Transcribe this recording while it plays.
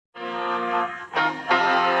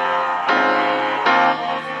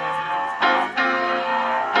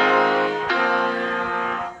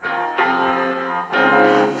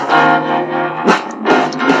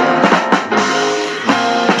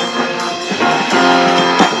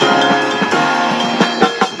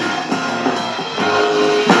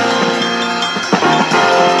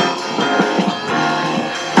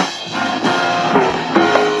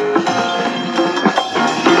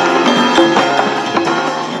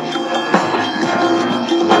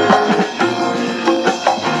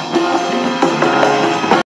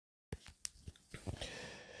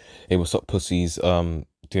Hey, what's up, pussies?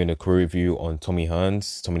 Doing a career review on Tommy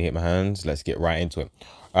Hearns. Tommy hit my hands. Let's get right into it.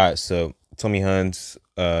 All right, so Tommy Hearns,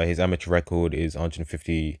 his amateur record is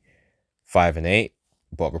 155-8,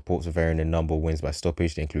 but reports of varying in number of wins by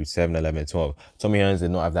stoppage. They include 7, 11, and 12. Tommy Hearns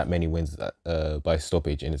did not have that many wins by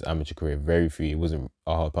stoppage in his amateur career. Very few. It wasn't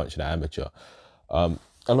a hard punch in the amateur. A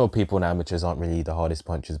lot of people in amateurs aren't really the hardest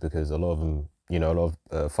punchers because a lot of them, a lot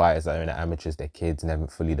of fighters that are in the amateurs, they're kids and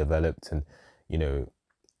haven't fully developed, and you know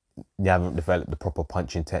they haven't developed the proper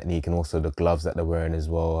punching technique, and also the gloves that they're wearing as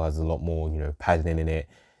well has a lot more, padding in it,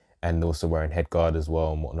 and also wearing head guard as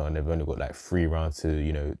well and whatnot. And they've only got like 3 rounds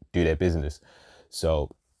to, do their business. So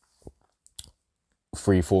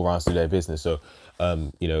 3, 4 rounds to do their business. So,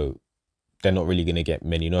 they're not really gonna get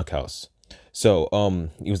many knockouts. So,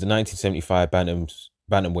 he was the 1975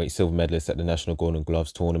 bantamweight silver medalist at the National Golden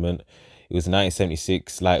Gloves tournament. He was the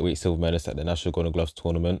 1976 lightweight silver medalist at the National Golden Gloves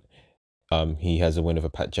tournament. He has a win over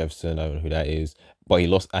Pat Jefferson. I don't know who that is, but he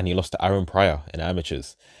lost to Aaron Pryor in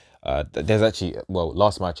amateurs. There's actually, well,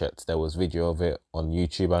 last time I checked, there was video of it on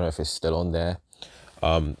YouTube. I don't know if it's still on there.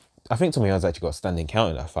 I think Tommy Hearns actually got a standing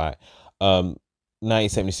count in that fight.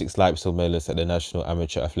 1976 light silver medalist at the National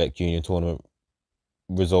Amateur Athletic Union tournament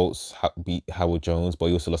results beat Howard Jones, but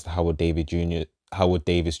he also lost to Howard Davis Jr.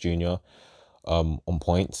 On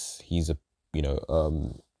points. He's a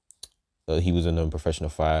he was a non-professional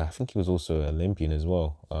fighter. I think he was also an Olympian as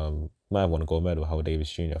well. Might have won a gold medal, Howard Davis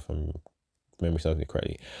Jr. from memory serves me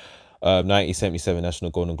correctly. 1977 National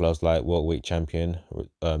Golden Gloves light welterweight champion.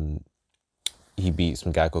 He beat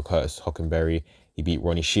some guy called Curtis Hockenberry. He beat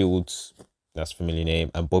Ronnie Shields, that's a familiar name,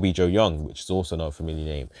 and Bobby Joe Young, which is also not a familiar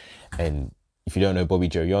name. And if you don't know Bobby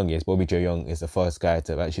Joe Young is the first guy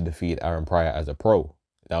to have actually defeat Aaron Pryor as a pro.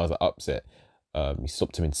 That was an upset. He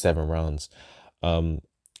stopped him in 7 rounds.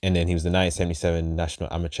 And then he was the 1977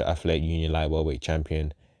 National Amateur Athletic Union light welterweight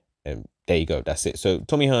champion. And there you go. That's it. So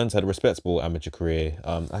Tommy Hearns had a respectable amateur career.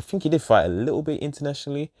 I think he did fight a little bit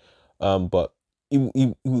internationally, but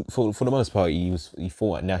for the most part he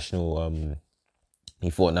fought at national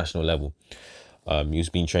level. He was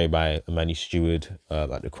being trained by Manny Stewart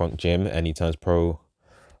at the Crunk Gym, and he turns pro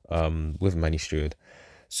with Manny Stewart.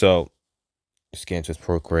 So just getting to his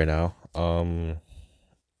pro career now.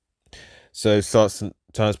 So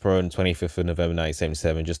turns pro on 25th of November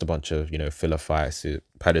 1977. Just a bunch of filler fights to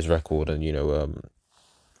pad his record and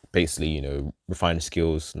basically refine his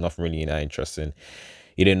skills. Nothing really that interesting.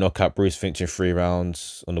 He didn't knock out Bruce Finch in 3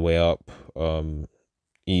 rounds on the way up.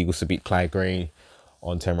 He also beat Clyde Gray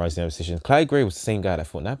on 10 rounds in decision. Clyde Gray was the same guy that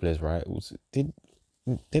fought Naples, right? Didn't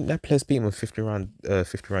Naples beat him on 50 round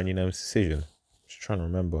unanimous decision? Just trying to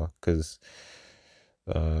remember because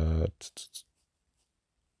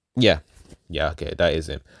yeah, okay, that is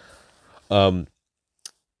him.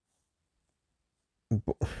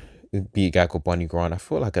 Be a guy called Bonnie Grant. I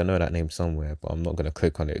feel like I know that name somewhere, but I'm not gonna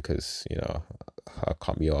click on it because I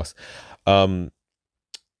can't be asked. Who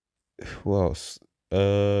else?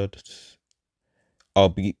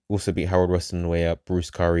 I'll also beat Harold Weston on the way up.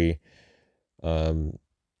 Bruce Curry. Yeah, and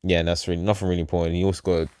that's really nothing really important. He also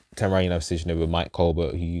got a 10 round decision over Mike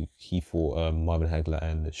Colbert. He fought Marvin Hagler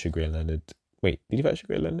and Sugar Ray Leonard. Wait, did he fight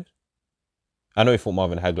Sugar Ray Leonard? I know he fought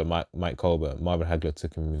Marvin Hagler, Mike Colbert. Marvin Hagler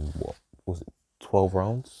took him in, what was it, 12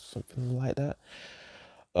 rounds, something like that.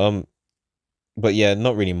 But yeah,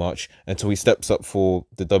 not really much until he steps up for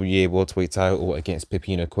the WA welterweight title against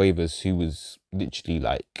Pepino Cuevas, who was literally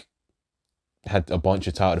like had a bunch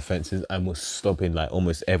of title defenses and was stopping like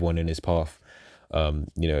almost everyone in his path.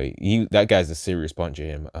 That guy's a serious puncher,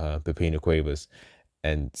 him, Pepino Cuevas,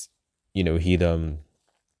 and he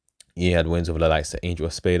had wins over the likes of Angel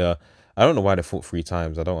Espada. I don't know why they fought 3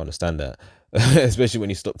 times. I don't understand that, especially when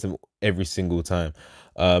he stopped him every single time.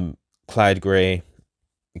 Clyde Gray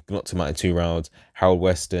knocked him out in 2 rounds. Harold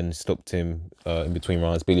Weston stopped him in between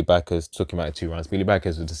rounds. Billy Backers took him out in 2 rounds. Billy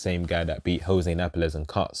Backers was the same guy that beat Jose Napoles on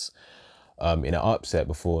cuts in an upset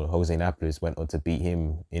before Jose Napoles went on to beat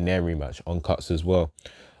him in their rematch on cuts as well.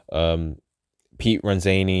 Pete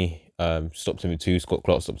Ranzani stopped him in 2. Scott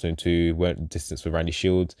Clark stopped him in 2. Went distance with Randy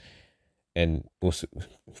Shields and also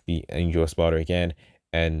beat Angel Espada again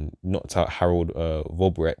and knocked out Harold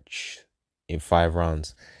Vobrecht in 5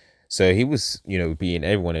 rounds. So he was, beating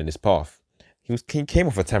everyone in his path. He came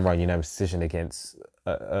off a 10 round unanimous decision against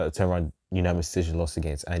a 10 round unanimous decision loss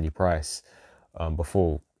against Andy Price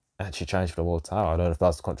before actually challenging for the world title. I don't know if that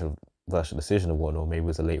was a controversial decision or what, or maybe it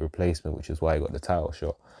was a late replacement, which is why he got the title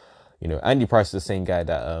shot. Andy Price is the same guy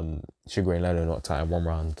that Sugar Ray Leonard knocked out in 1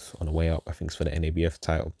 round on the way up. I think it's for the NABF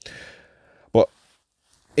title. But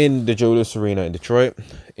in the Joe Louis Arena in Detroit,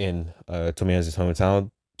 in Tommy Hearns'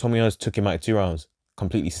 hometown, Tommy Hearns took him out in 2 rounds.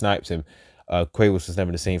 completely sniped him. Quavers was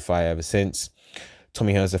never the same fight ever since.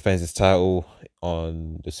 Tommy Hearns defends his title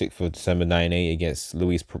on the 6th of December 98 against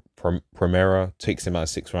Luis Primera. Takes him out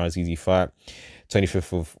 6 rounds, easy fight.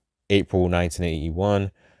 25th of April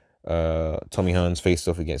 1981. Tommy Hearns faced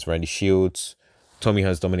off against Randy Shields. Tommy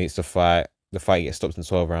Hearns dominates the fight. The fight gets stopped in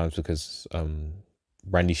 12 rounds because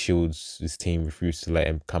Randy Shields' team refused to let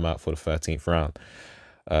him come out for the 13th round.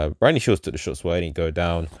 Randy Shields took the shots well, he didn't go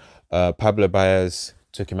down. Pablo Baez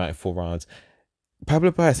took him out in 4 rounds.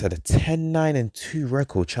 Pablo Baez had a 10-9-2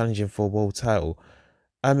 record challenging for a world title.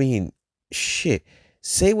 I mean, shit.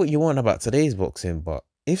 Say what you want about today's boxing, but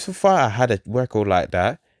if a fighter had a record like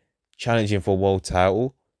that, challenging for a world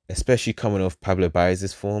title, especially coming off Pablo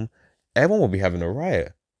Baez's form, everyone will be having a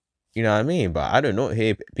riot. You know what I mean? But I do not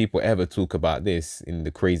hear people ever talk about this in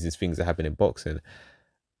the craziest things that happen in boxing.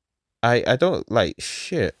 I don't like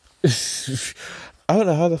shit. I don't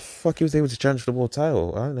know how the fuck he was able to challenge for the world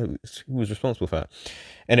title. I don't know who was responsible for that.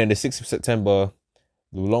 And then the 6th of September,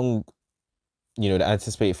 the long, the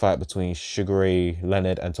anticipated fight between Sugar Ray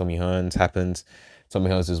Leonard and Tommy Hearns happened. Tommy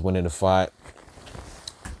Hearns was winning the fight,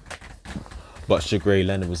 but Sugar Ray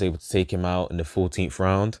Leonard was able to take him out in the 14th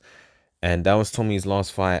round. And that was Tommy's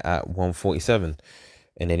last fight at 147.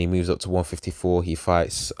 And then he moves up to 154. He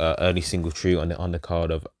fights early single tree on the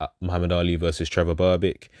undercard of Muhammad Ali versus Trevor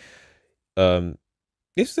Berbick.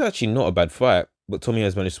 This is actually not a bad fight, but Tommy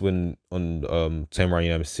has managed to win on 10-round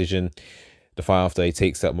unanimous decision. The fight after he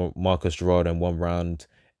takes out Marcus Gerardo in 1 round.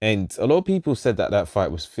 And a lot of people said that that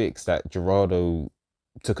fight was fixed, that Gerardo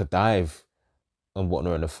took a dive and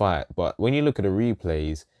whatnot in the fight. But when you look at the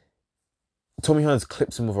replays, Tommy Hearns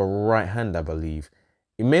clips him with a right hand, I believe.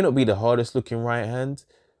 It may not be the hardest looking right hand,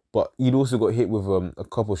 but he'd also got hit with a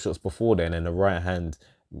couple shots before then, and the right hand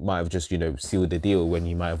might have just, sealed the deal when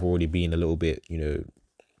he might have already been a little bit,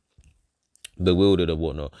 bewildered or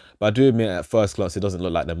whatnot. But I do admit at first glance, it doesn't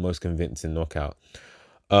look like the most convincing knockout.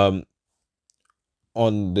 On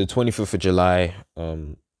the 25th of July,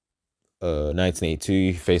 1982,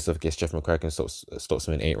 he faced off against Jeff McCracken, stops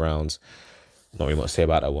him in 8 rounds. Not really much to say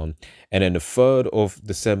about that one. And then the 3rd of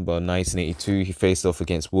December 1982, he faced off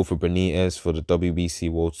against Wilfred Benitez for the WBC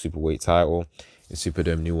World Superweight title in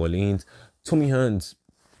Superdome, New Orleans. Tommy Hearns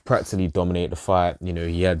practically dominated the fight.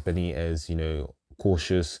 He had Benitez,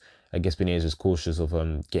 cautious. I guess Benitez was cautious of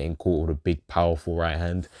getting caught with a big, powerful right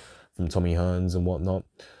hand from Tommy Hearns and whatnot.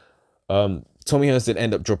 Tommy Hearns did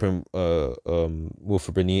end up dropping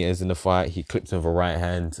Wilfred Benitez in the fight. He clipped him with a right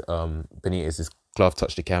hand. Benitez's glove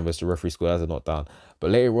touched the canvas. The referee scored as a knockdown.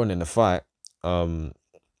 But later on in the fight, and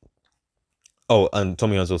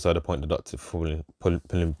Tommy Hearns also had a point deducted for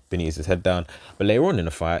pulling Benitez's head down. But later on in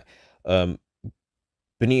the fight,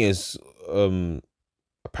 Benitez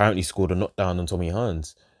apparently scored a knockdown on Tommy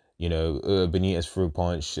Hearns. Benitez threw a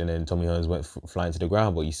punch and then Tommy Hearns went flying to the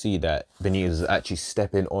ground. But you see that Benitez was actually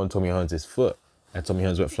stepping on Tommy Hearns' foot and Tommy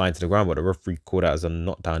Hearns went flying to the ground. But the referee called that as a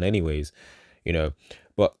knockdown anyways,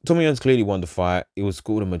 But Tommy Hearns clearly won the fight. It was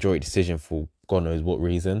scored a majority decision for God knows what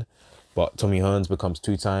reason. But Tommy Hearns becomes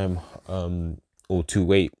two-time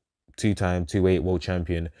two-weight world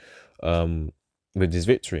champion with this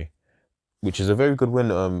victory, which is a very good win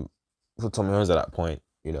for Tommy Hearns at that point.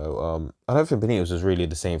 I don't think Benitez was really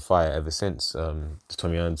the same fight ever since the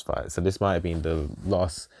Tommy Hearns fight. So this might have been the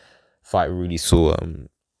last fight we really saw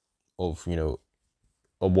of a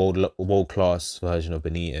world-class version of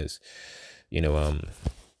Benitez.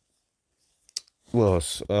 What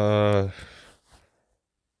else?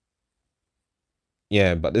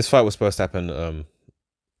 Yeah, but this fight was supposed to happen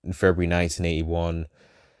in February 1981,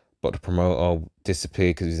 but the promoter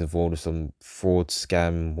disappeared because he was involved with some fraud scam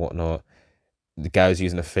and whatnot. The guy was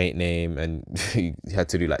using a fake name and he had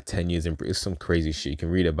to do like 10 years in prison. It's some crazy shit. You can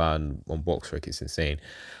read about it on BoxRec. It's insane.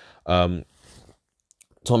 Tommy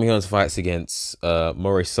Hearns fights against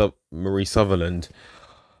Maurice Sutherland,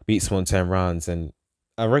 beats him on 10 rounds, and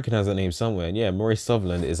I recognize that name somewhere. And yeah, Maurice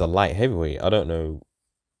Sutherland is a light heavyweight. I don't know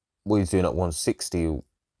what he's doing at 160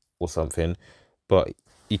 or something, but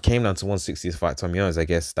he came down to 160 to fight Tommy Hearns. I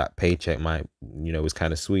guess that paycheck was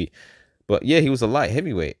kind of sweet. But yeah, he was a light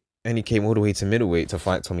heavyweight. And he came all the way to middleweight to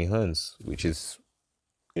fight Tommy Hearns, which is,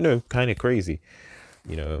 kind of crazy,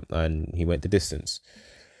 and he went the distance.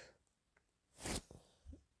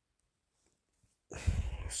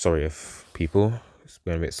 Sorry if people, it's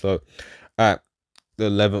been a bit slow. At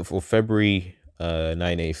the 11th of February,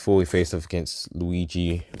 1984, he faced off against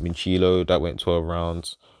Luigi Minchillo. That went 12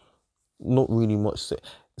 rounds. Not really much to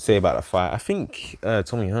say about the fight. I think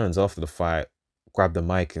Tommy Hearns, after the fight, grabbed the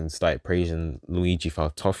mic and started praising Luigi for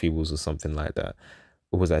how tough he was or something like that.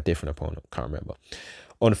 Or was that a different opponent? Can't remember.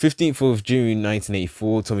 On the 15th of June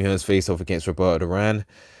 1984, Tommy Hearns faced off against Roberto Duran.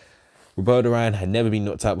 Roberto Duran had never been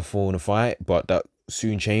knocked out before in a fight, but that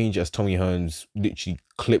soon changed as Tommy Hearns literally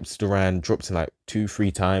clipped Duran, dropped him like 2,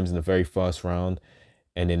 3 times in the very first round.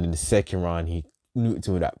 And then in the second round, he nuked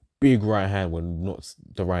him with that big right hand when knocked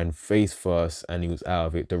Duran face first and he was out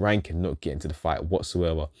of it. Duran cannot get into the fight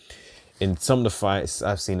whatsoever. In some of the fights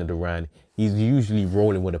I've seen of Duran, he's usually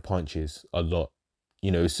rolling with the punches a lot.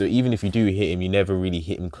 So even if you do hit him, you never really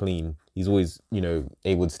hit him clean. He's always,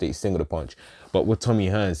 able to stay single the punch. But with Tommy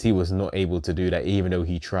Hearns, he was not able to do that, even though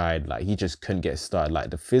he tried. Like, he just couldn't get started. Like,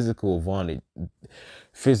 the physical advantage,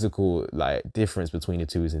 difference between the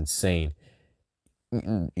two is insane.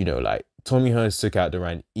 Like, Tommy Hearns took out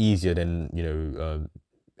Duran easier than,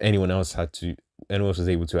 anyone else was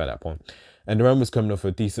able to at that point. And Duran was coming off a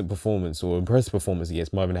decent performance or impressive performance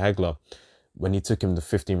against Marvin Hagler when he took him the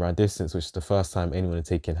 15-round distance, which is the first time anyone had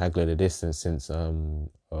taken Hagler the distance since the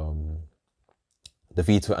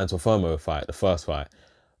Vitor Antuofermo fight, the first fight,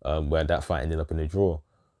 where that fight ended up in a draw.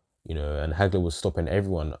 And Hagler was stopping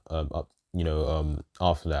everyone up,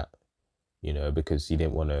 after that, because he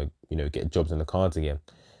didn't want to, get jobs in the cards again.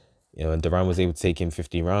 And Duran was able to take him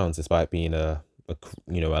 50 rounds despite being a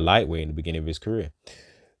lightweight in the beginning of his career.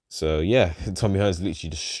 So yeah, Tommy Hearns literally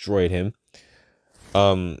destroyed him.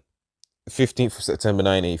 15th of September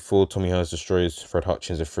 1984, Tommy Hearns destroys Fred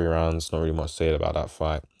Hutchins in 3 rounds. Not really much to say about that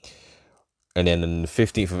fight. And then on the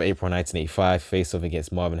 15th of April 1985, face off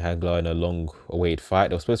against Marvin Hagler in a long-awaited fight.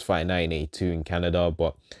 They were supposed to fight in 1982 in Canada,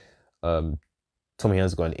 but Tommy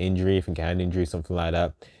Hearns got an injury, I think a hand injury, something like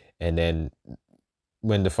that. And then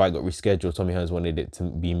when the fight got rescheduled, Tommy Hearns wanted it to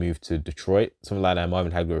be moved to Detroit, something like that.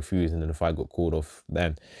 Marvin Hagler refused, and then the fight got called off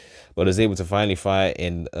then. But I was able to finally fight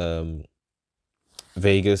in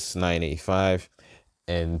Vegas, 1985,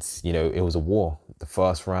 and it was a war. The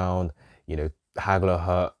first round, Hagler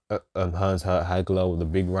hurt, Hearns hurt Hagler with a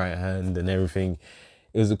big right hand and everything.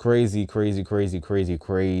 It was a crazy, crazy, crazy, crazy,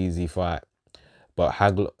 crazy fight. But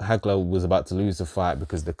Hagler was about to lose the fight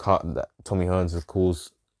because the cut that Tommy Hearns has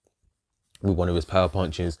caused with one of his power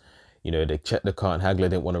punches. They checked the cut and Hagler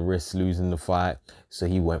didn't want to risk losing the fight. So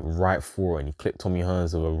he went right for it and he clipped Tommy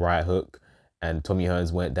Hearns with a right hook. And Tommy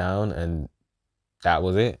Hearns went down and that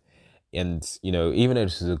was it. And, even though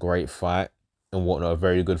this is a great fight and whatnot, a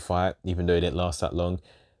very good fight, even though it didn't last that long,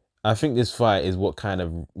 I think this fight is what kind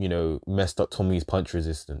of, messed up Tommy's punch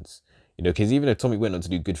resistance. Because even though Tommy went on to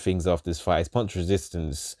do good things after this fight, his punch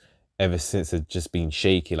resistance ever since had just been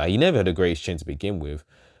shaky. Like, he never had a great chin to begin with.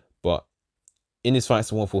 But in his fights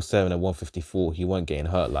to 147 and 154, he weren't getting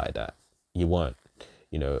hurt like that. He weren't,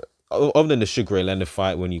 other than the Sugar Ray Leonard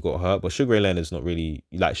fight when he got hurt. But Sugar Ray Leonard's not really,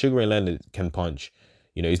 like, Sugar Ray Leonard can punch.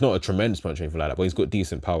 He's not a tremendous puncher or anything like that, but he's got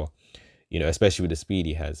decent power, especially with the speed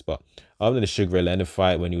he has. But other than the Sugar Ray Leonard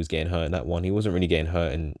fight when he was getting hurt in that one, he wasn't really getting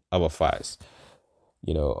hurt in other fights,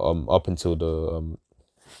 up until the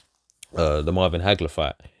Marvin Hagler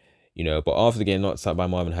fight, But after getting knocked out by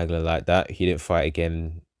Marvin Hagler like that, he didn't fight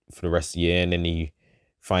again for the rest of the year. And then he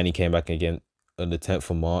finally came back again on the 10th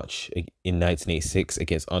of March in 1986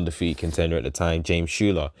 against undefeated contender at the time, James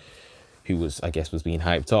Shuler, who was being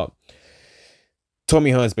hyped up.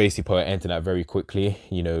 Tommy Hearns basically put an end to that very quickly.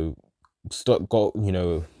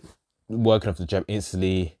 Working off the jab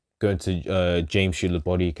instantly, going to James Shuler's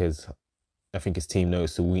body because I think his team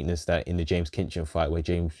noticed the weakness that in the James Kinchin fight where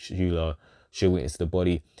James Shuler showed weakness to the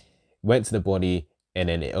body, went to the body, and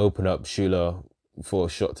then it opened up Shuler for a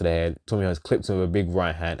shot to the head. Tommy Hearns clipped him with a big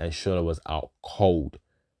right hand, and Shuler was out cold.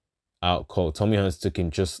 Out cold. Tommy Hearns took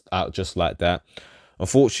him just like that.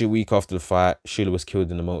 Unfortunately, a week after the fight, Shuler was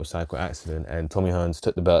killed in a motorcycle accident, and Tommy Hearns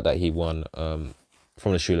took the belt that he won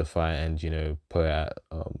from the Shuler fight and, put it at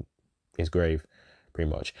his grave, pretty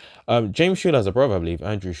much. James Shuler has a brother, I believe,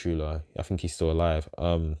 Andrew Shuler. I think he's still alive.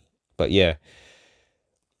 But yeah.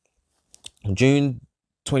 June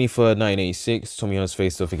 23rd, 1986, Tommy Hearns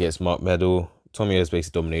faced off against Mark Meadow. Tommy Hearns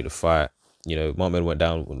basically dominated the fight. Mark Meadow went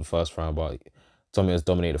down in the first round, but Tommy Hearns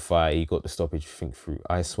dominated the fight. He got the stoppage, I think, through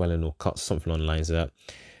eye swelling or cut, something on the lines of that.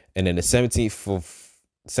 And then the 17th of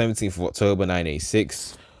October,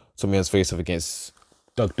 1986, Tommy Hearns faced off against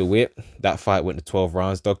Doug DeWitt. That fight went to 12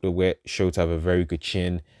 rounds. Doug DeWitt showed to have a very good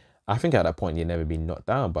chin. I think at that point he had never been knocked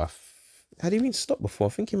down, but had he been stopped before?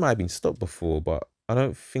 I think he might have been stopped before, but I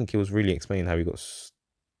don't think it was really explained how he got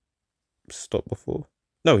stopped before.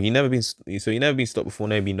 No, he never been stopped before,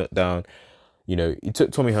 never been knocked down. He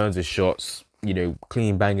took Tommy Hearns' shots,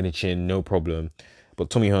 clean bang in the chin, no problem.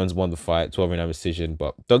 But Tommy Hearns won the fight, 12-round decision.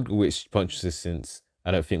 But Doug DeWitt's punch resistance,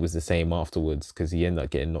 I don't think was the same afterwards because he ended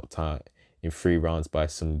up getting knocked out in 3 rounds by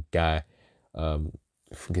some guy. I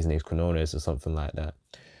think his name's Quinones or something like that.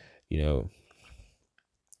 you know,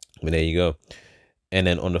 but there you go. And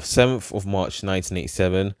then on the 7th of March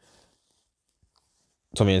 1987,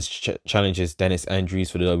 Tommy Hearns challenges Dennis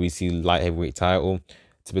Andrews for the WBC light heavyweight title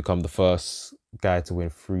to become the first guy to win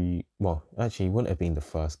three. Well, actually, he wouldn't have been the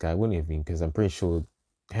first guy, wouldn't he have been? Because I'm pretty sure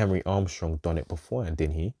Henry Armstrong done it before, and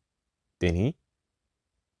didn't he? Didn't he?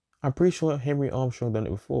 I'm pretty sure Henry Armstrong done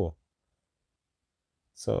it before.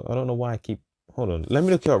 So I don't know why I keep. Hold on, let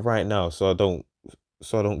me look it up right now, so I don't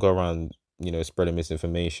go around, spreading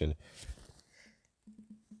misinformation.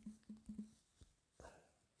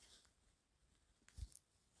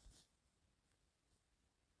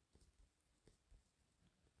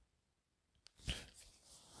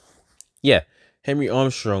 Yeah, Henry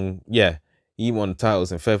Armstrong. Yeah, he won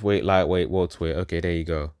titles in featherweight, lightweight, welterweight. Okay, there you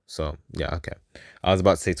go. So yeah, okay. I was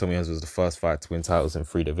about to say Tommy Hearns was the first fighter to win titles in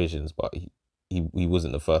three divisions, but he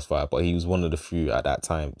wasn't the first fighter, but he was one of the few at that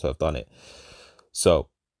time to have done it. So,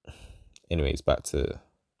 anyways, back to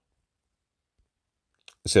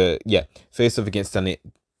yeah, face off against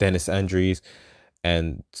Dennis Andrews,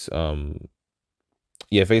 and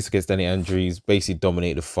yeah, face against Dennis Andrews, basically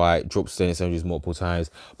dominated the fight, drops Dennis Andrews multiple times.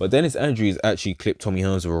 But Dennis Andrews actually clipped Tommy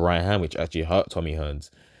Hearns with a right hand, which actually hurt Tommy Hearns.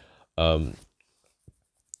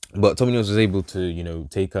 But Tommy Hearns was able to,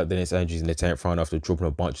 take out Dennis Andrews in the 10th round after dropping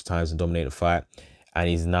a bunch of times and dominate the fight. And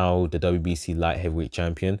he's now the WBC light heavyweight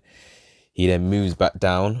champion. He then moves back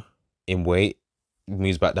down in weight,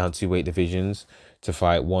 moves back down 2 weight divisions to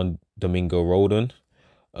fight one Domingo Roldan.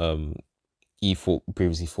 He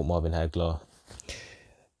previously fought Marvin Hagler,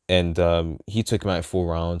 and he took him out in 4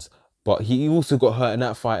 rounds. But he also got hurt in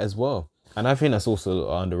that fight as well. And I think that's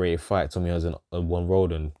also an underrated fight, Tommy Hearns and one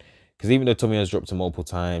Roldan. Because even though Tommy Hearns dropped him multiple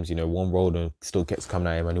times, one Roldan still kept coming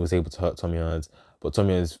at him and he was able to hurt Tommy Hearns. But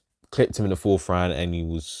Tommy Hearns clipped him in the 4th round, and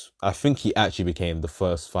I think he actually became the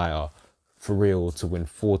first fighter for real to win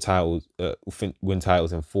 4 titles, win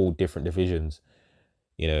titles in 4 different divisions.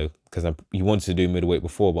 Because he wanted to do middleweight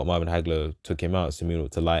before, but Marvin Hagler took him out, so moved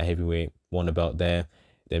up to light heavyweight, won the belt there,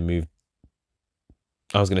 then moved.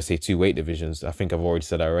 I was gonna say 2 weight divisions. I think I've already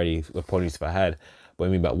said that already. Apologies if I had, but I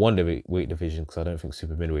mean about 1 weight division, because I don't think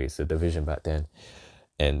super middleweight is a division back then.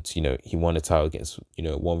 And he won the title against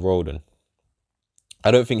one Roldan. I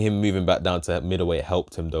don't think him moving back down to middleweight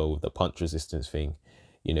helped him though with the punch resistance thing.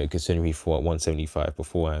 Considering he fought 175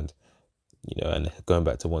 beforehand. And going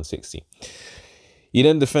back to 160. He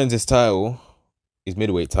then defends his title, his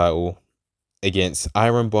middleweight title, against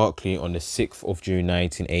Iron Barkley on the 6th of June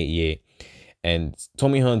 1988. And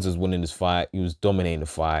Tommy Hearns was winning this fight. He was dominating the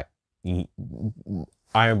fight.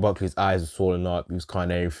 Iron Barkley's eyes were swollen up. He was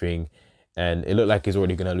crying everything. And it looked like he's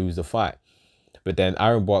already going to lose the fight. But then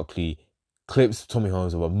Iron Barkley clips Tommy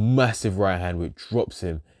Hearns with a massive right hand, which drops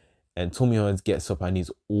him. And Tommy Hearns gets up and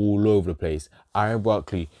he's all over the place. Iron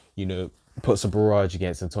Barkley, puts a barrage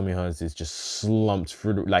against, and Tommy Hearns is just slumped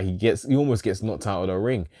through. He almost gets knocked out of the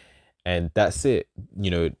ring. And that's it.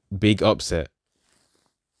 Big upset.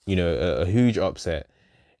 A huge upset.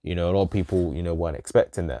 A lot of people, weren't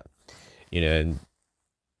expecting that. And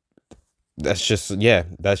that's just,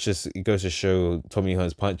 it goes to show Tommy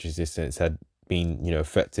Hearns' punch resistance had been,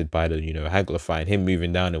 affected by the, Hagler fight. Him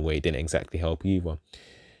moving down in weight didn't exactly help either.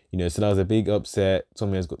 So that was a big upset.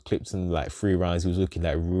 Tommy Hearns got clipped in 3 rounds. He was looking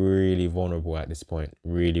really vulnerable at this point.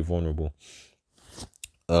 Really vulnerable.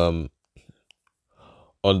 On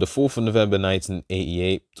the 4th of November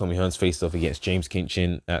 1988, Tommy Hearns faced off against James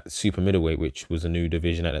Kinchin at super middleweight, which was a new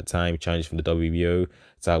division at that time. He challenged for the WBO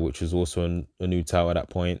title, which was also a new title at that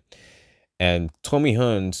point. And Tommy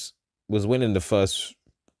Hearns was winning the first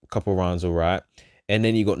couple rounds all right, and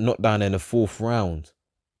then he got knocked down in the 4th round,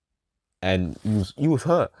 and he was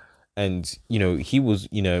hurt. And he was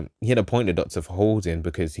he had appointed doctor for holding,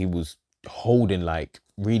 because he was holding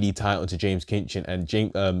really tight onto James Kinchin, and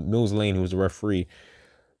Mills Lane, who was the referee,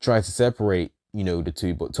 tried to separate the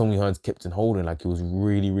two, but Tommy Hearns kept on holding he was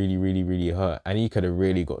really hurt, and he could have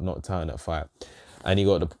really got knocked out in that fight, and he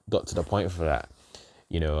got to the point for that.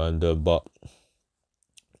 But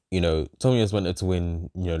Tommy Hearns wanted to win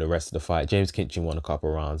the rest of the fight. James Kinchin won a couple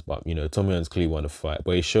of rounds, but Tommy Hearns clearly won the fight.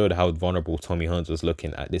 But it showed how vulnerable Tommy Hearns was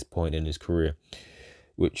looking at this point in his career,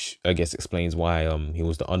 which I guess explains why he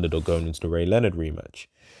was the underdog going into the Ray Leonard rematch.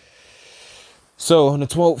 So on the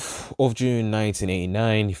 12th of June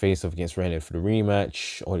 1989, he faced off against Ray Leonard for the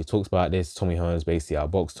rematch. All he talks about this, Tommy Hearns basically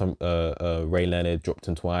outboxed Ray Leonard, dropped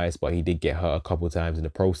him twice, but he did get hurt a couple of times in the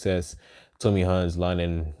process. Tommy Hearns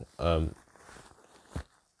learning,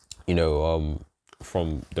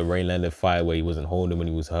 from the Ray Leonard fight where he wasn't holding when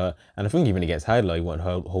he was hurt. And I think even against Hagler, he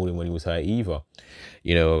wasn't holding when he was hurt either.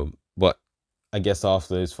 But I guess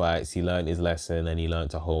after those fights, he learned his lesson and he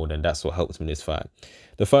learned to hold, and that's what helped him in this fight.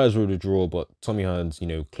 The fight was really a draw, but Tommy Hearns,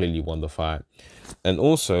 clearly won the fight. And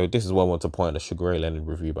also, this is what I want to point out the Sugar Ray Leonard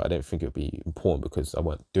review, but I didn't think it would be important because I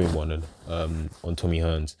wasn't doing one on Tommy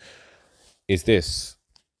Hearns. Is this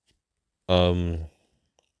Henry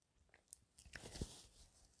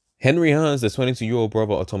Hearns, the 22-year-old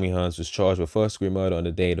brother of Tommy Hearns, was charged with first-degree murder on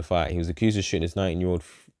the day of the fight. He was accused of shooting his 19-year-old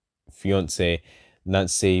fiance,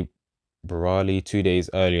 Nancy Barali, 2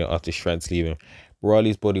 days earlier after Shreds leaving.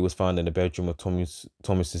 Barali's body was found in the bedroom of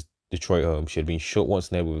Thomas's Detroit home. She had been shot once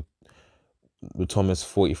in the head with Thomas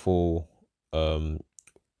 44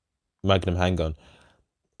 Magnum handgun.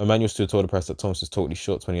 Emmanuel still told the press that Thomas was totally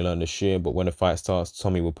shocked when he learned the shooting, but when the fight starts,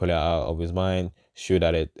 Tommy will pull it out of his mind. Shoot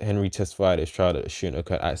at it. Henry testified at his trial that the shooting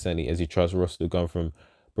occurred accidentally as he tries to wrestle the gun from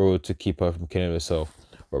Burrow to keep her from killing herself.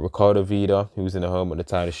 But Ricardo Vida, who was in the home at the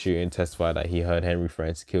time of the shooting, testified that he heard Henry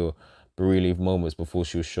threaten to kill Barili moments before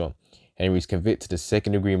she was shot. Henry is convicted of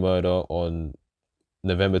second-degree murder on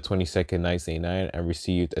November 22nd, 1989, and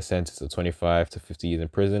received a sentence of 25 to 50 years in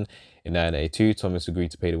prison. In 1982, Thomas agreed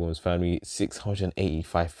to pay the woman's family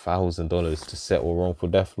 $685,000 to settle a wrongful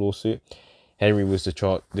death lawsuit. Henry was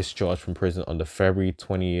discharged from prison on the February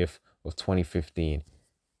 20th of 2015.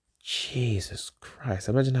 Jesus Christ,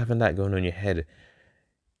 imagine having that going on in your head,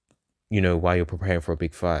 while you're preparing for a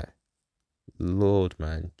big fight. Lord,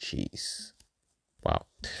 man, jeez. Wow.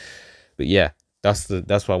 But yeah, that's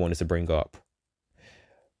what I wanted to bring up.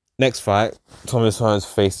 Next fight, Thomas Hearns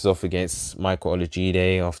faces off against Michael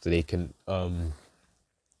Olajide after they can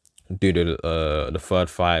do the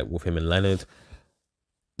third fight with him and Leonard.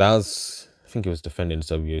 That was, I think it was defending the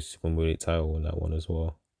WBO Superweight title on that one as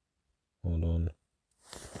well. Hold on.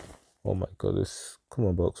 Oh my god, come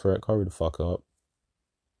on, box, right? Hurry the fuck up.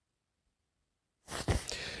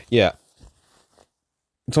 Yeah.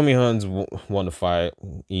 Tommy Hearns won the fight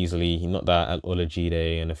easily. He knocked out at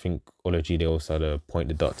Olajide, and I think Olajide also had a point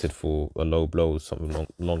deducted for a low blow, something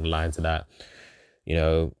along the lines of that.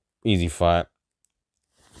 Easy fight.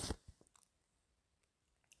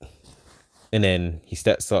 And then he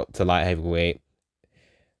steps up to light heavyweight.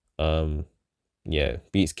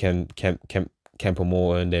 Beats Kemper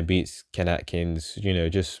Morton, then beats Ken Atkins.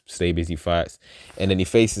 Just stay busy fights, and then he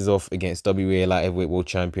faces off against WBA light heavyweight world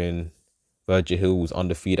champion Virgil Hill, was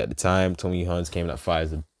undefeated at the time. Tommy Hearns came in that fight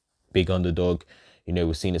as a big underdog.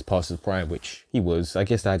 Was seen as past his prime, which he was. I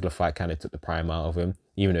guess the Hagler fight kind of took the prime out of him,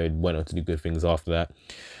 even though he went on to do good things after that.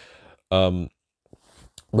 But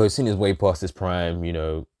seen his way past his prime.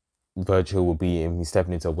 Virgil Hill will beat him. He's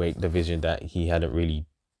stepping into a weight division that he hadn't really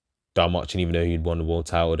done much, and even though he'd won the world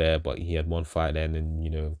title there, but he had one fight then, and he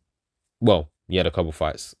had a couple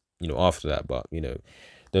fights, after that, but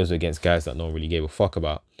those were against guys that no one really gave a fuck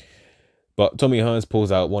about. But Tommy Hearns pulls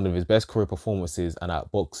out one of his best career performances and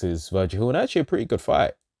outboxes Virgil Hill, and actually a pretty good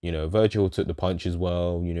fight. Virgil Hill took the punches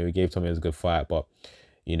well. He gave Tommy Hearns a good fight, but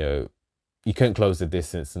he couldn't close the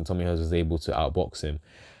distance, and Tommy Hearns was able to outbox him.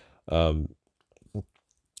 And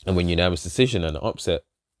when unanimous decision and upset,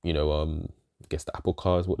 I guess the apple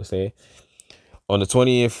card is what to say. On the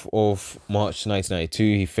 20th of March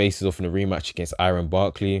 1992, he faces off in a rematch against Iron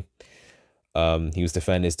Barkley. He was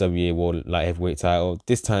defending his WBA World Light Heavyweight title.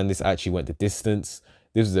 This time, this actually went the distance.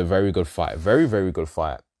 This was a very good fight. Very, very good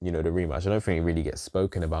fight. The rematch. I don't think it really gets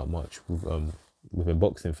spoken about much within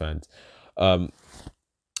boxing fans.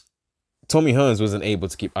 Tommy Hearns wasn't able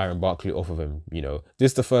to keep Iron Barkley off of him.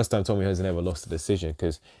 This is the first time Tommy Hearns never lost a decision,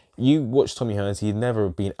 because you watch Tommy Hearns, he'd never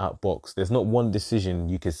been outboxed. There's not one decision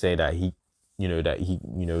you could say that he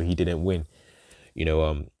didn't win.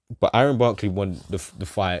 But Iron Barkley won the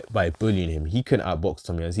fight by bullying him. He couldn't outbox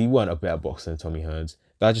Tommy Hearns. He wasn't a better boxer than Tommy Hearns.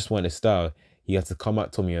 That just wasn't his style. He had to come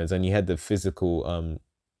at Tommy Hearns, and he had the physical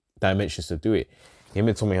dimensions to do it. Him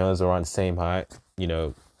and Tommy Hearns are around the same height,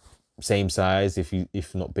 same size,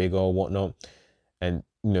 if not bigger or whatnot. And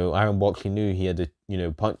Iron Barkley knew he had the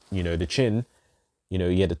the chin.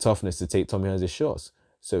 He had the toughness to take Tommy Hearns' shots,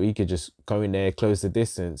 so he could just go in there, close the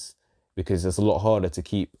distance, because it's a lot harder to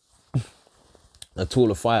keep a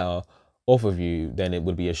taller fighter off of you than it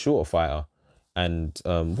would be a shorter fighter. And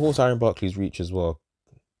what was Iron Barkley's reach as well?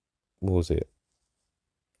 What was it?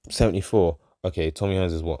 74. Okay, Tommy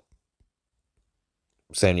Hearns is what?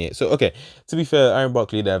 78. So okay, to be fair, Iron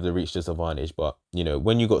Barkley, they have the reach disadvantage, but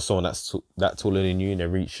when you got someone that's that taller than you and their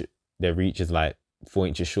reach is like 4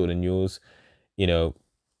 inches shorter than yours, their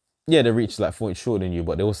reach is like 4 inches shorter than you,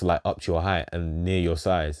 but they're also like up to your height and near your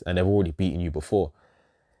size, and they've already beaten you before.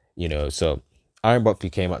 So Iron Barkley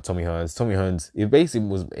came at Tommy Hearns. Tommy Hearns, it basically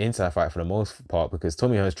was an inside fight for the most part, because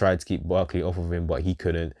Tommy Hearns tried to keep Barkley off of him, but he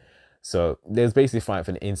couldn't. So there's basically fighting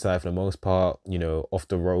for the inside for the most part, off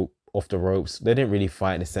the ropes. They didn't really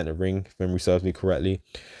fight in the center ring, if memory serves me correctly.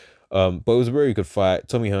 But it was a very good fight.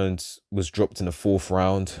 Tommy Hearns was dropped in the fourth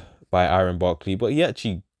round by Aaron Barkley, but he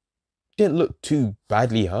actually didn't look too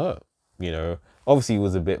badly hurt. Obviously he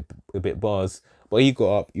was a bit buzzed, but he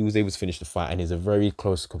got up. He was able to finish the fight, and it's a very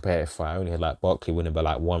close competitive fight. I only had like Barkley winning by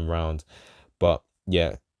like 1 round, but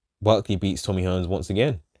yeah, Barkley beats Tommy Hearns once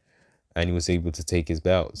again, and he was able to take his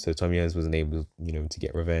belt. So Tommy Hearns wasn't able, to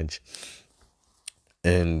get revenge.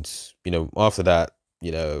 And after that,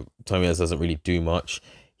 Tommy Hearns doesn't really do much.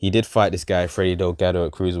 He did fight this guy Freddie Delgado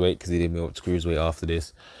at cruiserweight because he did move up to cruiserweight after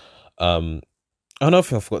this. Another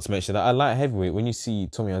thing I forgot to mention, that at light heavyweight, when you see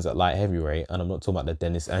Tommy Hearns at light heavyweight, and I'm not talking about the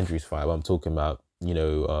Dennis Andrews fight, but I'm talking about,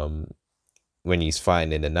 when he's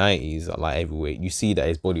fighting in the 90s at light heavyweight, you see that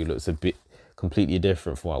his body looks a bit completely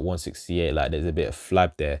different from like 168. Like there's a bit of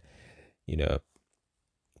flab there,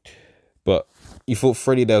 But he fought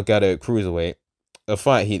Freddie Delgado at cruiserweight, a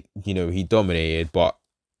fight he dominated, but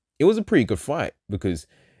it was a pretty good fight because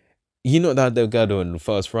he knocked down Delgado in the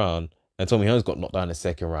first round, and Tommy Hearns got knocked down in the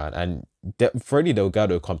second round. And Freddie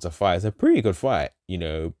Delgado come to fight. It's a pretty good fight,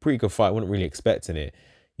 pretty good fight. I wasn't really expecting it,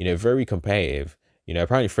 very competitive.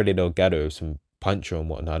 Apparently Freddie Delgado is some puncher and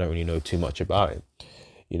whatnot. I don't really know too much about it,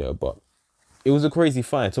 but it was a crazy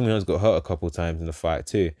fight. Tommy Hearns got hurt a couple of times in the fight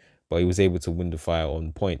too, but he was able to win the fight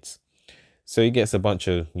on points. So he gets a bunch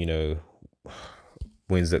of,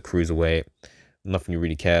 wins at cruiserweight. Nothing you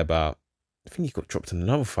really care about. I think he got dropped in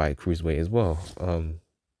another fight cruiserweight as well.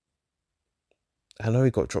 I know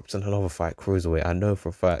he got dropped in another fight cruiserweight. I know for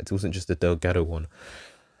a fact it wasn't just the Delgado one.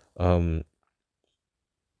 Come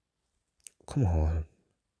on,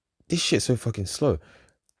 this shit's so fucking slow.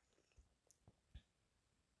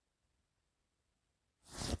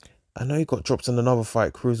 I know he got dropped in another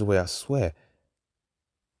fight cruiserweight. I swear.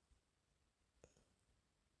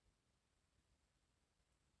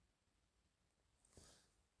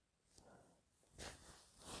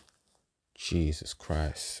 Jesus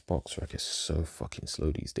Christ, BoxRec is so fucking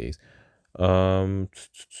slow these days. No,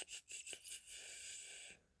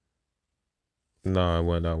 I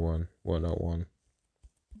weren't that one. Weren't that one.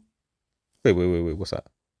 Wait. What's that?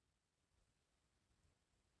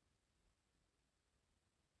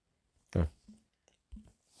 Oh.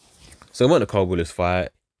 So it wasn't the Carl Willis fight.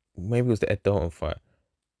 Maybe it was the Ed Dalton fight.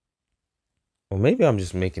 Or maybe I'm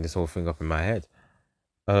just making this whole thing up in my head.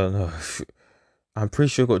 I don't know. I'm pretty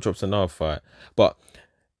sure he got dropped in another fight, but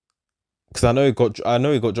because I know he got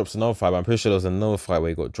dropped in another fight, but I'm pretty sure there was another fight where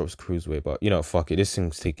he got dropped cruiserweight. But fuck it, this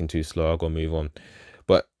thing's taking too slow. I gotta move on.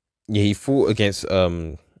 But yeah, he fought against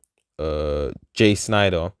Jay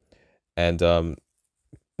Snyder, and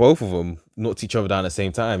both of them knocked each other down at the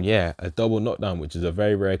same time. Yeah, a double knockdown, which is a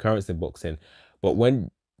very rare occurrence in boxing. But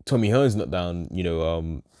when Tommy Hearns knocked down,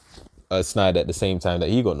 Snyder at the same time that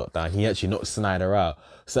he got knocked down, he actually knocked Snyder out.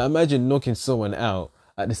 So imagine knocking someone out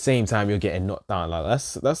at the same time you're getting knocked down. Like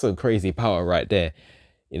that's a crazy power right there.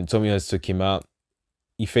 Tommy Hearns took him out.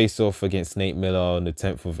 He faced off against Nate Miller on the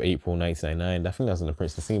 10th of April 1999. I think that was on the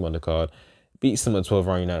Prince Nassim undercard. Beats him at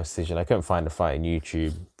 12-round unanimous decision. I couldn't find the fight on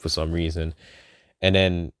YouTube for some reason. And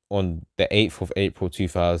then on the 8th of April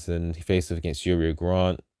 2000, he faced off against Yuri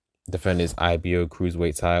Grant, defended his IBO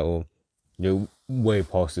cruiserweight title. Way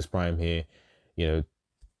past his prime here.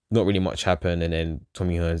 Not really much happened, and then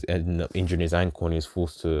Tommy Hearns ended up injuring his ankle and he was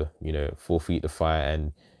forced to, forfeit the fight.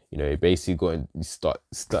 And he basically got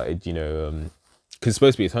started, because it's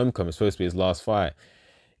supposed to be his homecoming, it's supposed to be his last fight,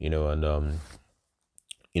 and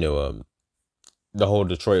the whole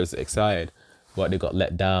Detroit was excited, but they got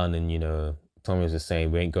let down. And Tommy was just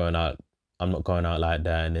saying, we ain't going out, I'm not going out like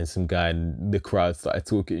that. And then some guy in the crowd started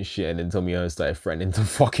talking shit, and then Tommy Hearns started threatening to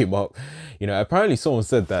fuck him up. Apparently someone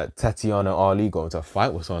said that Tatiana Ali got into a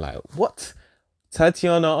fight with someone. Like, what?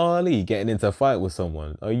 Tatiana Ali getting into a fight with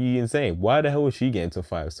someone? Are you insane? Why the hell was she getting into a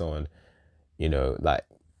fight with someone? Like,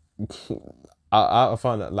 I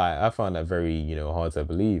found that very, hard to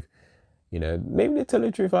believe. Maybe they tell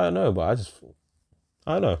the truth, I don't know, but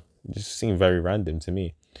I don't know. It just seemed very random to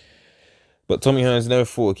me. But Tommy Hearns never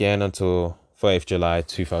fought again until 30th July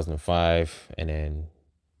 2005, and then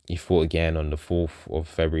he fought again on the 4th of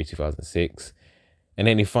February 2006, and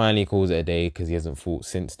then he finally calls it a day because he hasn't fought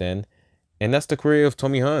since then. And that's the career of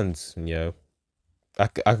Tommy Hearns. I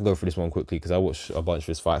can go through this one quickly because I watched a bunch of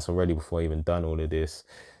his fights already before I even done all of this.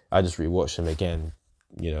 I just rewatched them again,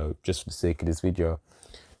 just for the sake of this video,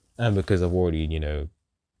 and because I've already,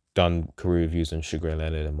 done career reviews on Sugar and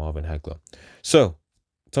Leonard and Marvin Hagler. So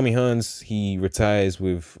Tommy Hearns, he retires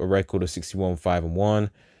with a record of 61-5-1.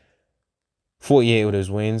 48 of those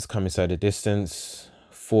wins come inside the distance.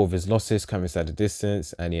 4 of his losses come inside the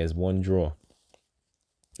distance, and he has 1 draw.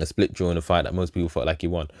 A split draw in a fight that most people felt like he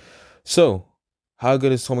won. So, how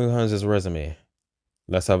good is Tommy Hearns' resume?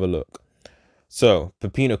 Let's have a look. So,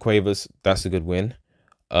 Pepino Cuevas, that's a good win.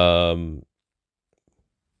 Let's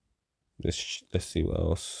see what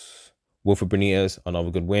else. Wilfred Benitez,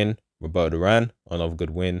 another good win. Roberto Duran, another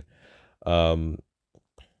good win.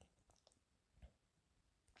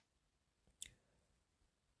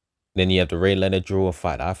 Then you have the Ray Leonard draw, a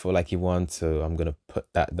fight that I feel like he won, so I'm gonna put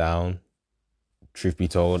that down. Truth be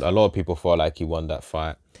told, a lot of people felt like he won that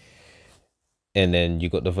fight. And then you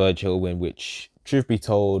got the Virgil win, which, truth be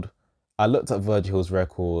told, I looked at Virgil's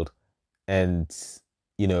record and,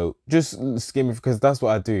 just skimming, because that's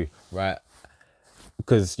what I do, right?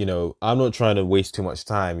 Because, I'm not trying to waste too much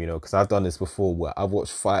time, because I've done this before where I've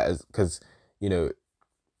watched fighters, because, you know,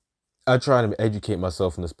 I try to educate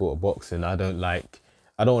myself in the sport of boxing. I don't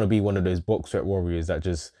want to be one of those box rep warriors that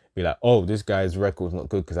just be like, oh, this guy's record's not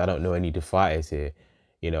good because I don't know any of the fighters here,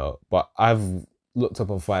 But I've looked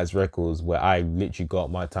up on fighters' records where I literally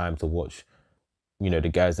got my time to watch, the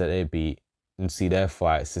guys that they beat and see their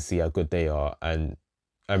fights to see how good they are. And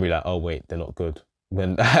I'm really like, oh, wait, they're not good.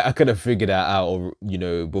 When I could have figured that out, or,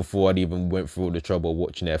 before I'd even went through all the trouble of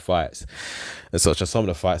watching their fights and such. And some of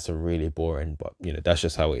the fights are really boring, but, that's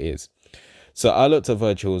just how it is. So I looked at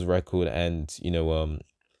Virgil's record and,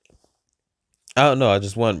 I don't know,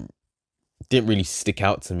 didn't really stick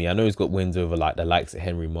out to me. I know he's got wins over like the likes of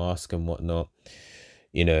Henry Mask and whatnot,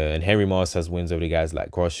 and Henry Mask has wins over the guys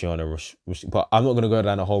like Grosjean and but I'm not going to go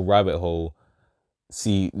down a whole rabbit hole.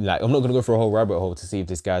 I'm not going to go for a whole rabbit hole to see if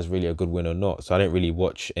this guy's really a good win or not. So I didn't really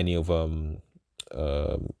watch any of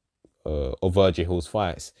Virgil's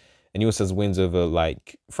fights. And he also has wins over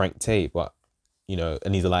like Frank Tate, but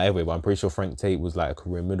and he's a light heavyweight, but I'm pretty sure Frank Tate was like a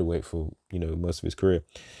career middleweight for, most of his career.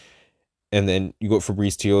 And then you got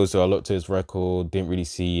Fabrice Tiozo. I looked at his record, didn't really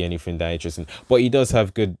see anything that interesting. But he does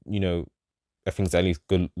have good, I think it's at least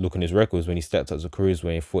good look on his records when he stepped up to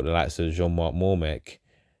cruiserweight and fought the likes of Jean-Marc Mormec,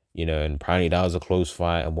 and apparently that was a close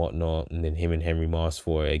fight and whatnot. And then him and Henry Mars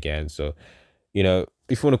fought it again. So, if you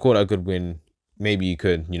want to call that a good win, maybe you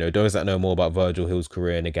could. Those that know more about Virgil Hill's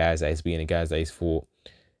career and the guys that he's beaten, the guys that he's fought,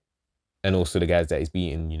 and also the guys that he's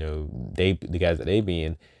beaten, the guys that they've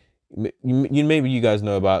beaten, maybe you guys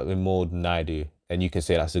know about him more than I do, and you can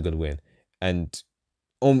say that's a good win. And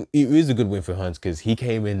it is a good win for Hearns because he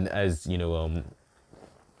came in as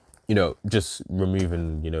just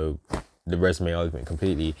removing the resume argument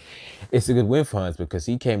completely. It's a good win for Hearns because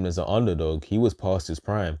he came as an underdog. He was past his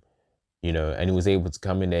prime, and he was able to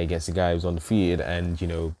come in there against a guy who was undefeated and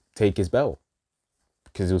take his belt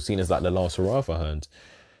because he was seen as like the last hurrah for Hearns.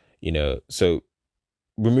 So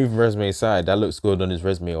removing resume aside, that looks good on his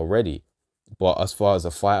resume already. But as far as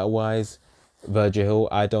a fighter wise, Virgil Hill,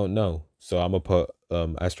 I don't know. So I'm gonna put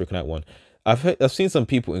asterisk on that one. I've seen some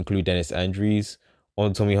people include Dennis Andrews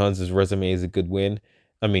on Tommy Hearns' resume as a good win.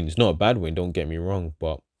 I mean, it's not a bad win, don't get me wrong,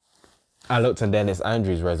 but I looked at Dennis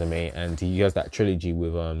Andrews' resume and he has that trilogy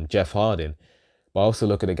with Jeff Harden. But I also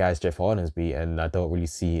look at the guys Jeff Harden's beat and I don't really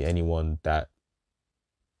see anyone that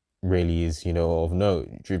really is, of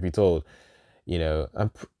note, truth be told.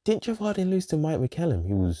 Didn't Jeff Harden lose to Mike McCallum?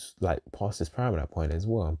 He was like past his prime at that point as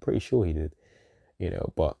well. I'm pretty sure he did,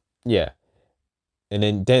 but yeah. And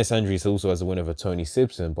then Dennis Andrews also has a win over Tony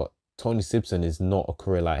Simpson, but Tony Simpson is not a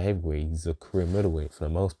career light heavyweight. He's a career middleweight for the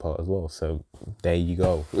most part as well. So there you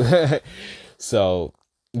go. So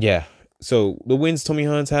yeah. So the wins Tommy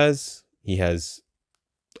Hearns has, he has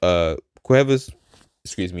Cuevas,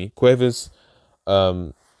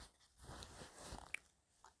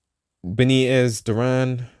 Benitez,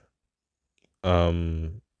 Duran.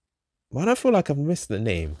 Why do I feel like I've missed the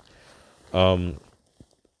name?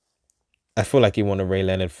 I feel like he won a Ray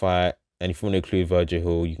Leonard fight, and if you want to include Virgil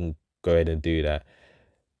Hill, you can go ahead and do that.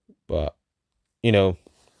 But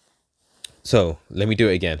so let me do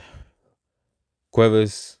it again.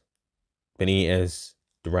 Cuevas, Benitez,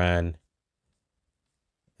 Duran,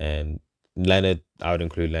 and Leonard. I would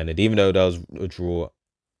include Leonard, even though that was a draw.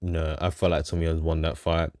 I felt like Tommy Hearns won that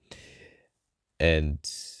fight. And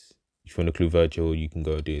if you want to include Virgil, you can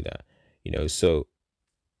go do that. So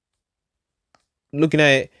looking at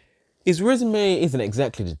it, his resume isn't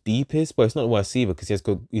exactly the deepest, but it's not what I see because he has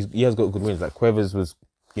got good wins. Like Cuevas was,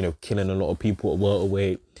 killing a lot of people at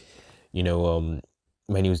welterweight. When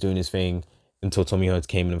he was doing his thing until Tommy Hearns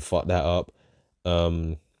came in and fucked that up.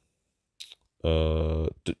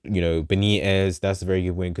 Benitez, that's a very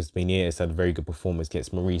good win because Benitez had a very good performance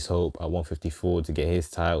against Maurice Hope at 154 to get his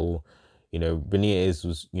title. Benitez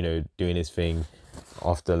was, doing his thing.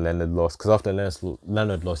 after Leonard lost. Because after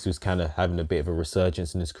Leonard lost, he was kind of having a bit of a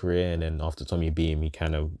resurgence in his career, and then after Tommy beat him, he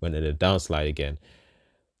kind of went in a downslide again.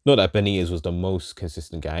 Not that Benitez was the most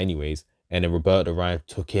consistent guy, anyways. And then Roberto Ryan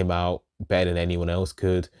took him out better than anyone else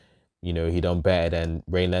could. You know, he done better than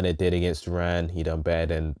Ray Leonard did against Duran. He done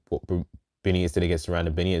better than what Benitez did against Duran.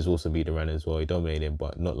 And Benitez also beat Duran as well. He dominated him,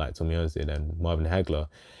 but not like Tommy Hearns did and Marvin Hagler.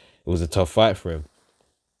 It was a tough fight for him.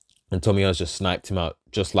 And Tommy Hearns just sniped him out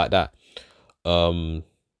just like that. Um,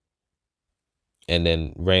 and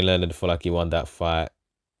then Ray Leonard felt like he won that fight.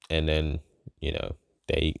 And then, you know,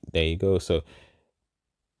 there you go. So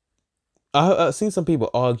I've seen some people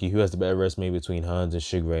argue who has the better resume between Hearns and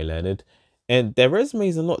Sugar Ray Leonard, and their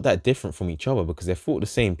resumes are not that different from each other because they fought the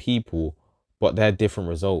same people, but they had different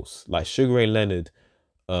results. Like Sugar Ray Leonard,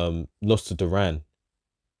 lost to Duran,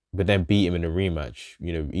 but then beat him in a rematch,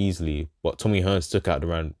 you know, easily. But Tommy Hearns took out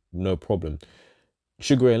Duran, no problem.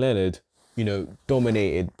 Sugar Ray Leonard, you know,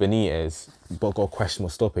 dominated Benitez, but got questionable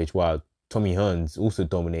stoppage, while Tommy Hearns also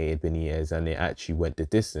dominated Benitez and it actually went the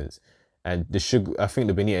distance. And I think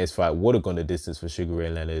the Benitez fight would have gone the distance for Sugar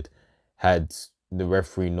Ray Leonard had the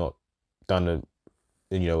referee not done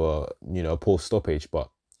a poor stoppage.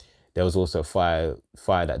 But there was also a fire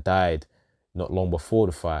that died not long before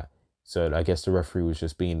the fight. So I guess the referee was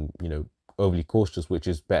just being, you know, overly cautious, which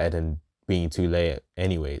is better than being too late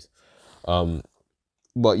anyways.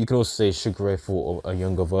 But you can also say Sugar Ray fought a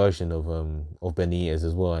younger version of Benitez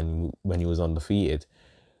as well, and when he was undefeated.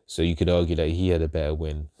 So you could argue that he had a better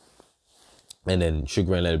win. And then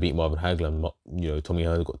Sugar Ray Leonard beat Marvin Hagler, and, you know, Tommy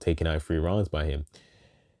Hearns got taken out in 3 rounds by him.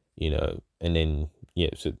 You know, and then yeah,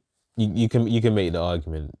 so you can make the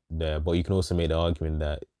argument there, but you can also make the argument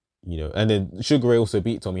that, you know, and then Sugar Ray also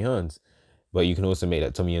beat Tommy Hearns, but you can also make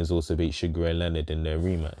that Tommy Hearns also beat Sugar Ray Leonard in their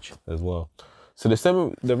rematch as well. So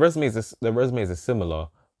the resumes are similar,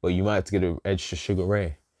 but you might have to get an edge to Sugar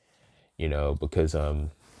Ray, you know, because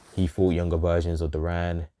he fought younger versions of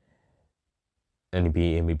Duran, and he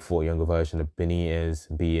beat him. He fought a younger version of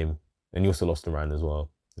Benitez, beat him, and he also lost Duran as well,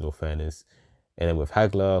 in all fairness. And then with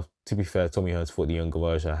Hagler, to be fair, Tommy Hearns fought the younger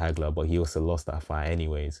version of Hagler, but he also lost that fight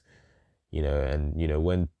anyways, you know. And you know,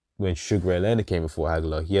 when Sugar Ray Leonard came and fought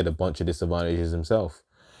Hagler, he had a bunch of disadvantages himself.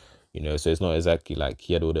 You know, so it's not exactly like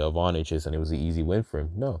he had all the advantages and it was an easy win for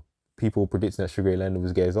him. No. People predicting that Sugar Ray Leonard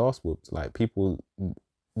was get his ass whooped. Like, people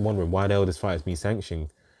wondering why the hell this fight is being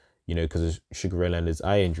sanctioned, you know, because of Sugar Ray Leonard's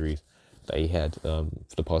eye injuries that he had for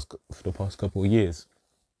the past couple of years.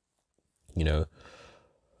 You know.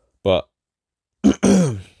 But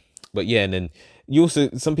but yeah, and then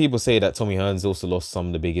some people say that Tommy Hearns also lost some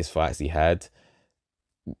of the biggest fights he had,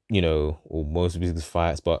 you know, or most of the biggest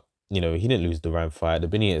fights, but you know, he didn't lose the Ram fight, the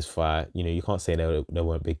Benitez fight. You know, you can't say there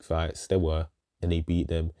weren't big fights. There were, and they beat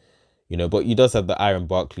them. You know, but he does have the Iron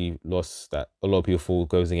Barkley loss that a lot of people thought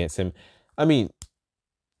goes against him. I mean,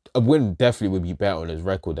 a win definitely would be better on his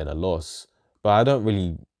record than a loss, but I don't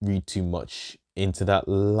really read too much into that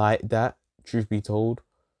like that. Truth be told,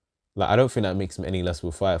 like, I don't think that makes him any less of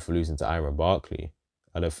a fighter for losing to Iron Barkley.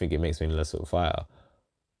 I don't think it makes him any less of a fighter,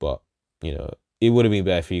 but you know, it would have been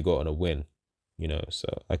better if he got on a win. You know, so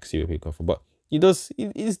I can see where people come from. But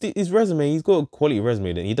his resume, he's got a quality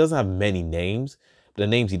resume. He doesn't have many names, but the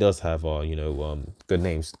names he does have are, you know, good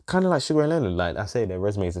names. Kind of like Sugar Ray Leonard. Like I say, their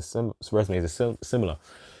resumes are similar.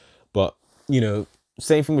 But, you know,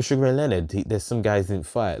 same thing with Sugar Ray Leonard. There's some guys he didn't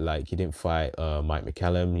fight. Like, he didn't fight Mike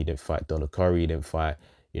McCallum. He didn't fight Donald Curry. He didn't fight,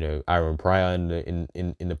 you know, Aaron Pryor in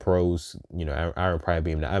the pros. You know, Aaron Pryor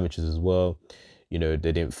being the amateurs as well. You know,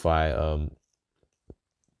 they didn't fight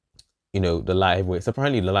you know, the light heavyweights.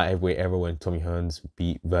 Apparently, the light heavyweight era when Tommy Hearns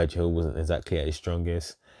beat Virgil wasn't exactly at his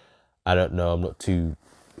strongest. I don't know. I'm not too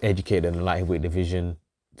educated in the light heavyweight division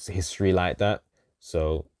history like that,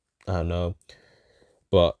 so I don't know.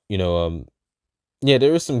 But you know, yeah,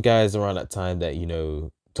 there were some guys around that time that, you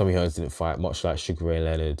know, Tommy Hearns didn't fight, much like Sugar Ray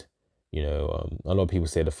Leonard. You know, a lot of people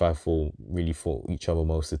say the 5-4 really fought each other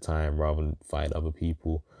most of the time rather than fight other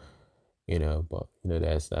people. You know, but you know,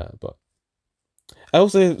 there's that. But I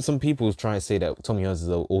also hear some people try and say that Tommy Hearns is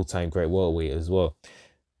an all-time great welterweight as well.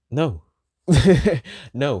 No,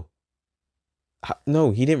 no,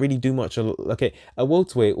 no. He didn't really do much. Okay, at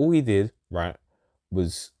welterweight, all he did, right,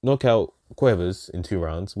 was knock out Cuevas in 2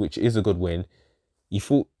 rounds, which is a good win. He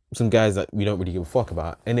fought some guys that we don't really give a fuck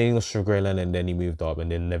about, and then he lost to Grayland, and then he moved up,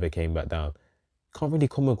 and then never came back down. Can't really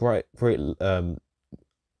come a great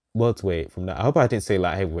welterweight from that. I hope I didn't say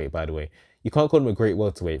light heavyweight, by the way. You can't call him a great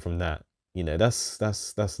welterweight from that. You know, that's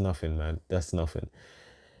nothing, man. That's nothing.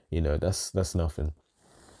 You know, that's nothing.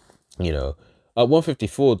 You know, at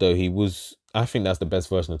 154 though, I think that's the best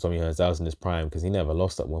version of Tommy Hearns. That was in his prime because he never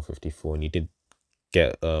lost at 154, and he did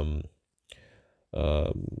get um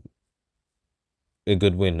a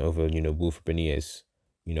good win over, Wilfred Benitez,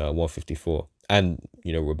 at 154. And,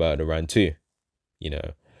 Roberto Duran too, you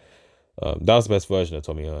know. That was the best version of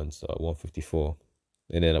Tommy Hearns at 154.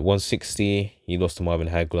 And then at 160, he lost to Marvin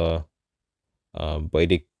Hagler. But he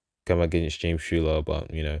did come against James Schuler,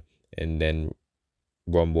 but, and then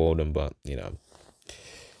Ron Walden, but,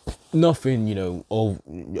 nothing,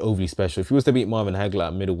 overly special. If he was to beat Marvin Hagler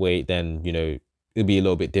at middleweight, then, it'd be a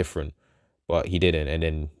little bit different. But he didn't. And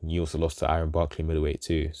then he also lost to Aaron Barkley middleweight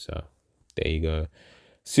too. So there you go.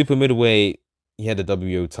 Super middleweight, he had the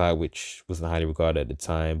WO tie, which wasn't highly regarded at the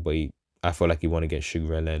time, but I felt like he won against Sugar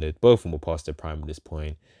Ray Leonard. Both of them were past their prime at this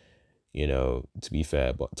point, to be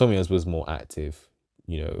fair. But Tommy Hearns was more active,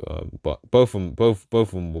 but both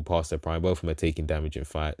of them were past their prime. Both of them are taking damage in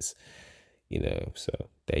fights, so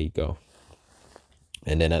there you go.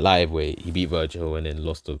 And then at lightweight, he beat Virgil and then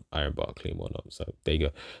lost to Aaron Barkley and whatnot. So there you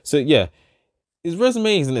go. So yeah, his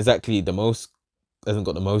resume isn't exactly hasn't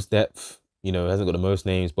got the most depth, hasn't got the most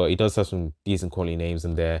names, but he does have some decent quality names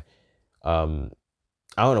in there.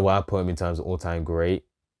 I don't know why I put him in terms of all-time great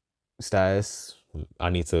status. I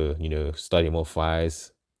need to, study more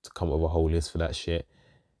fights to come up with a whole list for that shit,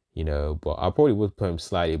 but I probably would put him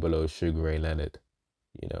slightly below Sugar Ray Leonard,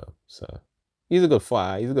 so he's a good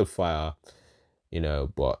fighter. He's a good fighter,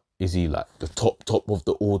 but is he like the top of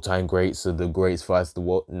the all-time greats of the greatest fighters of the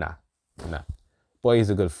world? Nah. But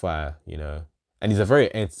he's a good fighter, and he's a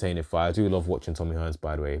very entertaining fighter. I do love watching Tommy Hearns,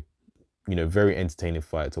 by the way. Very entertaining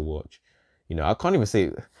fight to watch. I can't even say,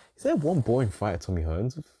 is there one boring fight at Tommy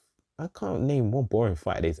Hearns? I can't name one boring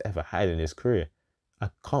fight that he's ever had in his career. I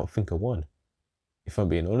can't think of one. If I'm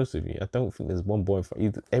being honest with you, I don't think there's one boring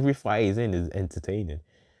fight. Every fight he's in is entertaining.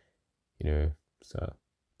 So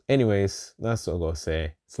anyways, that's what I gotta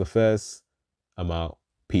say. It's LaFez. I'm out.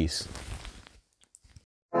 Peace.